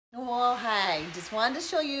just wanted to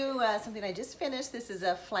show you something I just finished. This is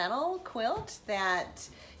a flannel quilt that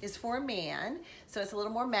is for a man, so it's a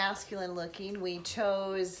little more masculine looking. We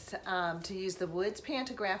chose to use the Woods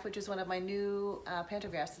pantograph, which is one of my new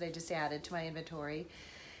pantographs that I just added to my inventory.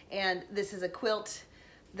 And this is a quilt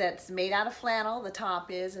that's made out of flannel, the top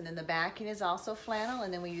is, and then the backing is also flannel,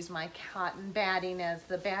 and then we use my cotton batting as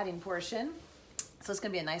the batting portion. So it's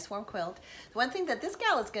gonna be a nice warm quilt. The one thing that this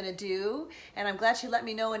gal is gonna do, and I'm glad she let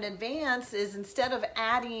me know in advance, is instead of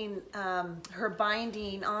adding her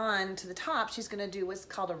binding on to the top, she's gonna do what's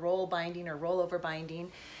called a roll binding or rollover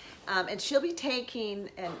binding. And she'll be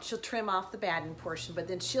taking, and she'll trim off the batting portion, but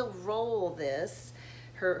then she'll roll this,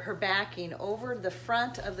 her backing over the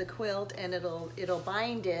front of the quilt, and it'll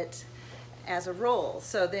bind it as a roll.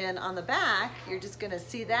 So then on the back, you're just gonna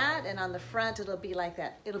see that, and on the front, it'll be like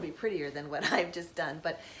that. It'll be prettier than what I've just done.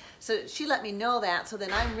 But so she let me know that, so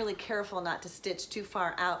then I'm really careful not to stitch too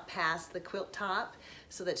far out past the quilt top,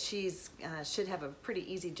 so that she's should have a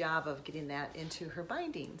pretty easy job of getting that into her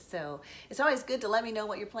binding. So it's always good to let me know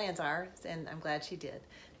what your plans are, and I'm glad she did.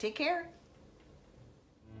 Take care.